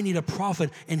because I need a prophet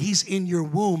and he's in your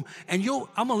womb. And I'm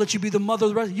going to let you be the mother of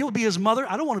the rest. You'll be his mother.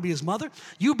 I don't want to be his mother.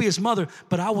 You'll be his mother,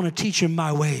 but I want to teach him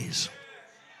my ways.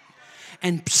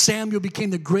 And Samuel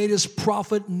became the greatest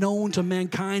prophet known to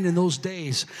mankind in those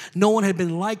days. No one had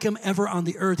been like him ever on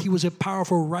the earth. He was a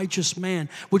powerful, righteous man,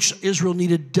 which Israel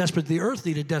needed desperately, the earth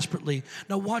needed desperately.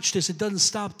 Now watch this. It doesn't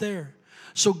stop there.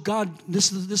 So God,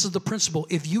 this is the principle.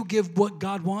 If you give what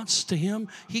God wants to him,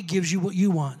 he gives you what you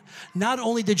want. Not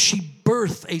only did she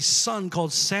birth a son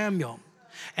called Samuel,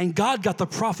 and God got the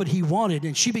prophet he wanted,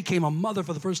 and she became a mother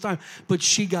for the first time, but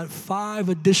she got 5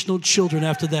 additional children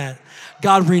after that.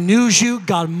 God renews you,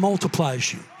 God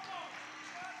multiplies you.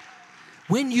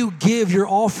 When you give your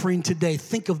offering today,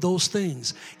 think of those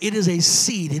things. It is a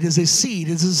seed. It is a seed.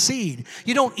 It is a seed.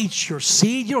 You don't eat your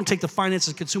seed. You don't take the finances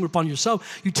and consume it upon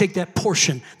yourself. You take that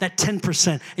portion, that 10%,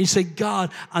 and you say,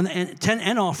 God, and 10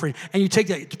 and offering. And you take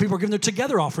that. People are giving their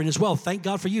Together offering as well. Thank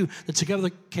God for you. The Together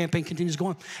campaign continues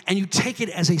going. And you take it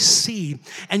as a seed,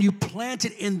 and you plant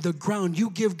it in the ground. You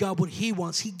give God what he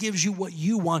wants. He gives you what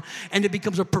you want, and it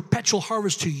becomes a perpetual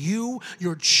harvest to you,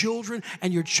 your children,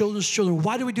 and your children's children.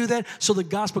 Why do we do that? So the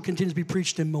gospel continues to be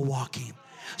preached in Milwaukee,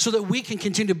 so that we can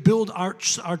continue to build our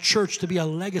church to be a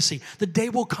legacy. The day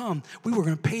will come, we were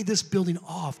going to pay this building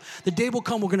off. The day will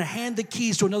come, we're going to hand the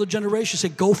keys to another generation, say,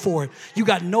 go for it. You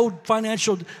got no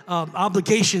financial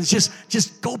obligations.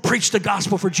 Just go preach the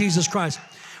gospel for Jesus Christ.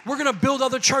 We're going to build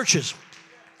other churches.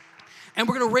 And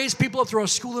we're going to raise people up through our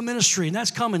school of ministry, and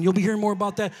that's coming. You'll be hearing more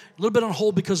about that. A little bit on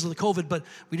hold because of the COVID, but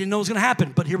we didn't know it was going to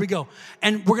happen, but here we go.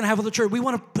 And we're going to have other church. We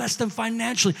want to bless them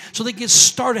financially so they can get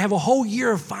started, have a whole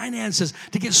year of finances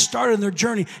to get started in their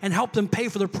journey and help them pay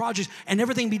for their projects and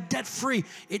everything be debt-free.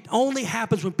 It only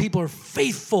happens when people are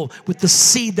faithful with the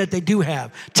seed that they do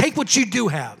have. Take what you do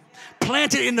have.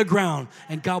 Plant it in the ground,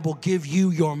 and God will give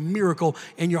you your miracle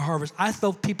and your harvest. I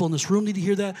felt people in this room need to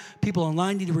hear that. People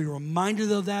online need to be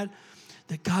reminded of that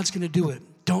God's going to do it.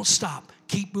 Don't stop.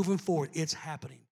 Keep moving forward. It's happening.